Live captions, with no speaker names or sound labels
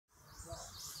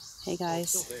Hey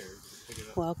guys,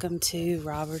 welcome to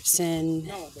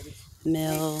Robertson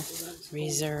Mill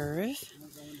Reserve.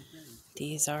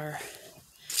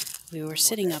 We were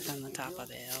sitting up on the top of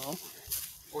the hill.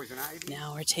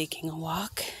 Now we're taking a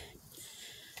walk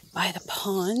by the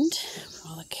pond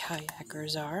where all the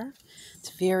kayakers are. It's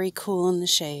very cool in the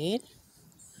shade.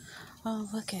 Oh,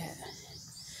 look at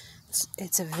it.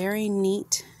 It's a very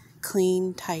neat,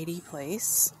 clean, tidy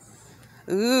place.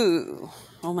 Ooh,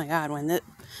 oh my God, when it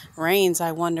rains,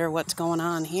 I wonder what's going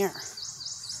on here.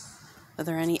 Are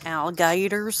there any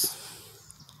alligators?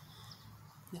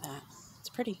 Look at that. It's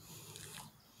pretty.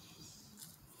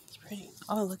 It's pretty.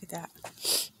 Oh, look at that.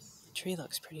 The tree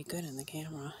looks pretty good in the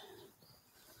camera.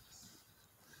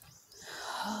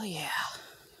 Oh, yeah.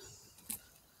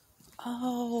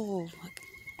 Oh,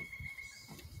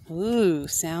 look. Ooh,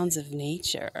 sounds of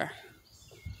nature.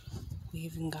 We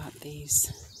even got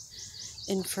these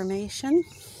information.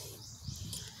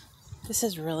 This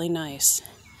is really nice.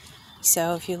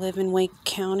 So if you live in Wake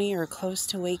County or close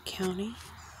to Wake County,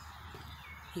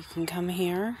 you can come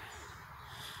here.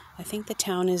 I think the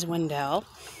town is Wendell.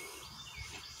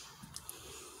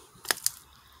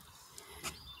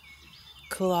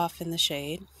 Cool off in the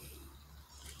shade.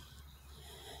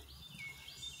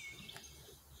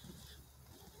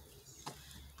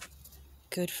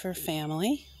 Good for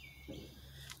family.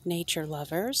 Nature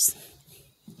lovers.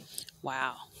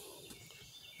 Wow.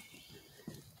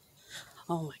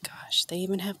 Oh my gosh, they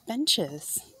even have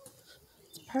benches.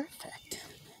 It's perfect.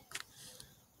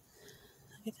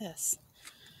 Look at this.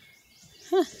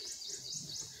 Huh.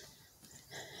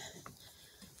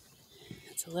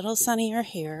 It's a little sunnier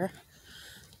here.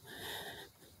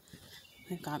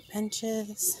 We've got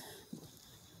benches.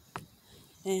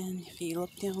 And if you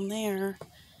look down there,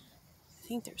 I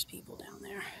think there's people down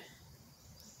there.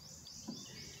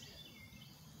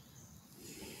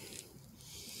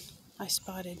 I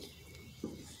spotted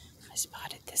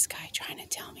this guy trying to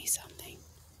tell me something.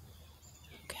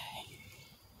 Okay.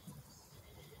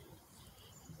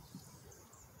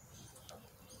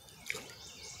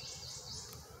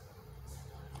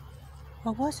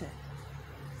 What was it?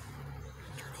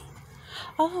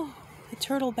 Oh, the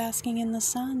turtle basking in the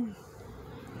sun.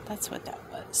 That's what that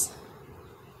was.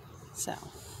 So,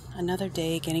 another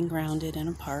day getting grounded in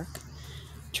a park.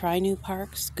 Try new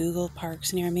parks, Google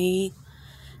parks near me,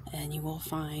 and you will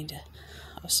find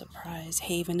a surprise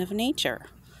haven of nature.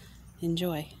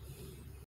 Enjoy.